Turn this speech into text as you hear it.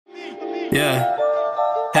Yeah.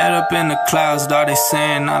 Head up in the clouds, dog, they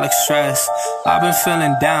saying I look stressed. I've been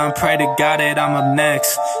feeling down, pray to God that I'm up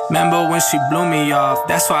next. Remember when she blew me off,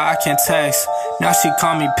 that's why I can't text. Now she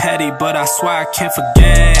call me petty, but I swear I can't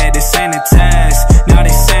forget. This ain't a test. Now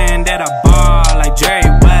they saying that I ball like Jerry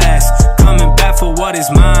West. Coming back for what is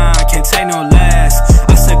mine, can't take no less.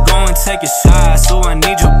 I said go and take a shot, so I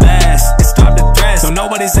need your best. And stop the threats, don't know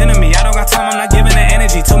what is in me. I don't got time, I'm not giving the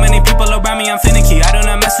energy. Too many people around me, I'm finicky. I do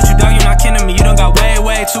not mess with you, dog, you're not kidding me. You don't got way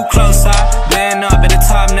too close. I've been up at the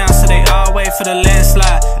top now, so they all wait for the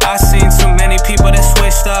landslide. I seen too many people that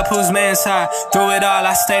switched up, whose man's high. Through it all,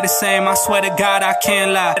 I stay the same, I swear to God I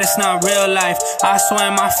can't lie. It's not real life, I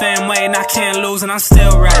swear my fam waiting, I can't lose and I'm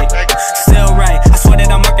still right. Still right, I swear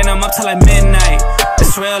that I'm working, I'm up till like midnight.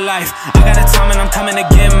 It's real life, I got a time and I'm coming to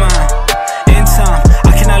get mine. In time,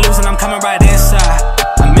 I cannot lose and I'm coming right inside.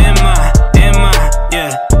 I'm in mine.